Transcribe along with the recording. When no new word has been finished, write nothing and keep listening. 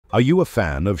Are you a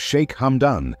fan of Sheikh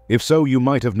Hamdan? If so, you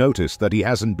might have noticed that he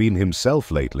hasn't been himself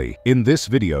lately. In this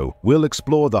video, we'll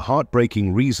explore the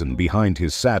heartbreaking reason behind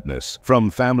his sadness.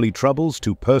 From family troubles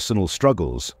to personal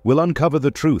struggles, we'll uncover the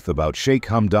truth about Sheikh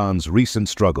Hamdan's recent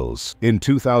struggles. In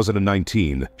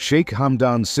 2019, Sheikh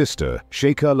Hamdan's sister,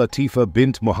 Sheikha Latifa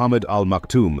bint Mohammed Al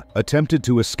Maktoum, attempted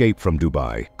to escape from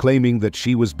Dubai, claiming that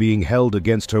she was being held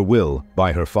against her will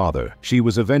by her father. She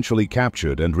was eventually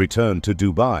captured and returned to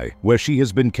Dubai, where she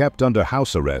has been kept under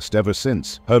house arrest ever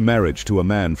since. Her marriage to a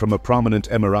man from a prominent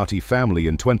Emirati family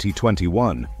in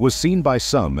 2021 was seen by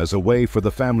some as a way for the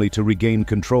family to regain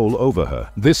control over her.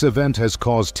 This event has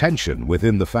caused tension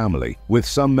within the family, with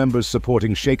some members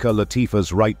supporting Sheikha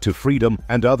Latifa's right to freedom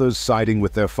and others siding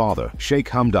with their father. Sheikh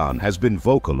Hamdan has been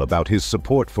vocal about his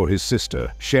support for his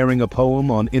sister, sharing a poem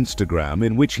on Instagram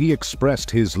in which he expressed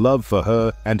his love for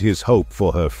her and his hope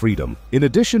for her freedom. In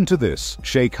addition to this,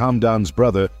 Sheikh Hamdan's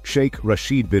brother, Sheikh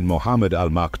Rashid bin Mohammed Al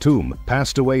Maktoum,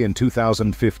 passed away in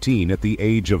 2015 at the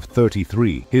age of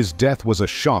 33. His death was a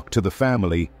shock to the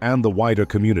family and the wider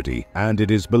community, and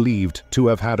it is believed to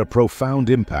have had a profound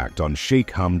impact on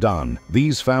Sheikh Hamdan.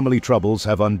 These family troubles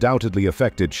have undoubtedly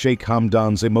affected Sheikh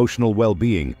Hamdan's emotional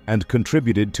well-being and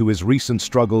contributed to his recent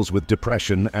struggles with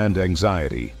depression and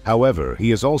anxiety. However, he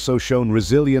has also shown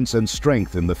resilience and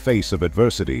strength in the face of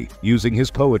adversity, using his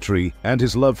poetry and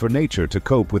his love for nature to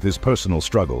cope with his personal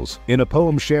struggles. In a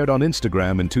poem shared on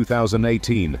Instagram in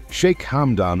 2018, Sheikh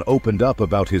Hamdan opened up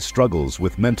about his struggles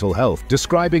with mental health,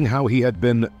 describing how he had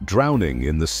been drowning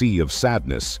in the sea of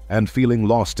sadness and feeling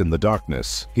lost in the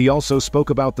darkness. He also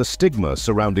spoke about the stigma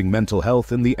surrounding mental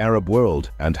health in the Arab world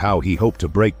and how he hoped to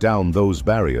break down those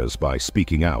barriers by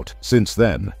speaking out. Since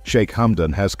then, Sheikh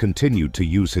Hamdan has continued to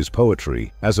use his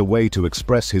poetry as a way to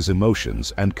express his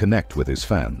emotions and connect with his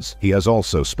fans. He has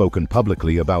also spoken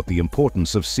publicly about the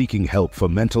importance of seeking help for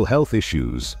mental health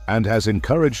issues and has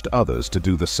encouraged others to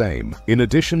do the same. In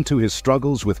addition to his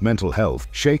struggles with mental health,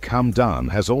 Sheikh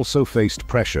Hamdan has also faced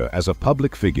pressure as a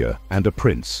public figure and a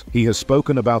prince. He has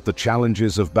spoken about the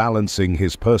challenges of balancing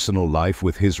his personal life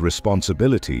with his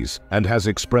responsibilities and has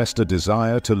expressed a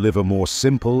desire to live a more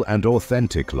simple and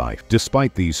authentic life.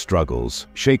 Despite these struggles,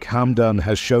 Sheikh Hamdan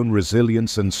has shown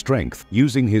resilience and strength,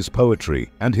 using his poetry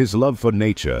and his love for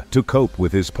nature to cope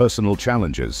with his personal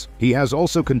challenges. He has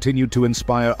also continued to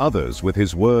inspire others with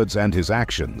his words and his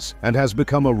actions, and has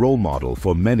become a role model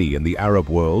for many in the Arab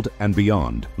world and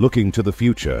beyond. Looking to the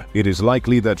future, it is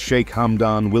likely that Sheikh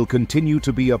Hamdan will continue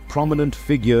to be a prominent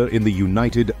figure in the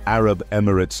United Arab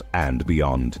Emirates and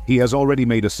beyond. He has already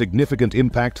made a significant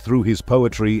impact through his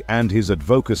poetry and his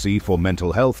advocacy for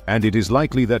mental health, and it is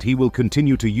likely that he will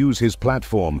continue to use his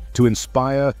platform to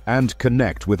inspire and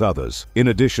connect with others. In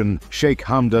addition, Sheikh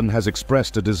Hamdan has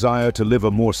expressed a desire to live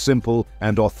a more simple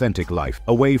and authentic life,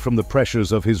 away from the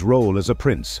pressures of his role as a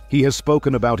prince. He has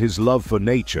spoken about his love for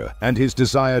nature and his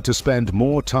desire to spend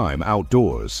more time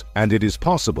outdoors, and it is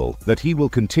possible that he will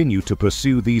continue to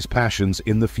pursue these passions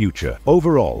in the future.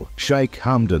 Overall, Sheikh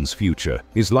Hamdan's future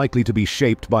is likely to be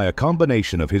shaped by a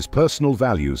combination of his personal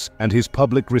values and his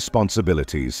public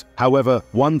responsibilities. However,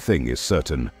 one thing is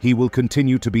certain: he will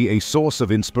continue to be a source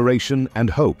of inspiration and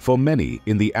hope for many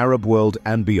in the Arab world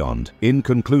and beyond. In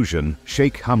conclusion,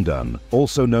 Sheikh Hamdan,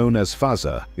 also known as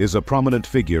Fazza, is a prominent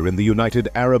figure in the United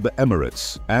Arab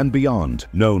Emirates and beyond,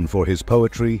 known for his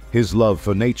poetry, his love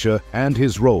for nature, and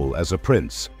his role as a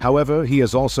prince. However, he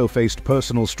has also faced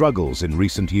personal struggles in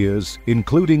recent years,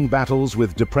 including battles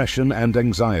with depression and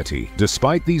anxiety.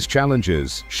 Despite these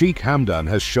challenges, Sheikh Hamdan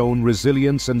has shown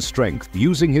resilience and strength,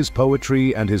 using his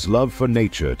poetry and his love for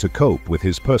nature to cope with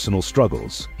his personal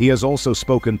struggles. He has also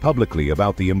spoken publicly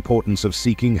about the importance of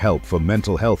seeking help for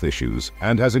mental health issues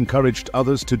and has encouraged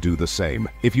others to do the same.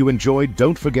 If you enjoyed,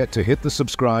 don't forget to hit the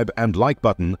subscribe and like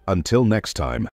button. Until next time.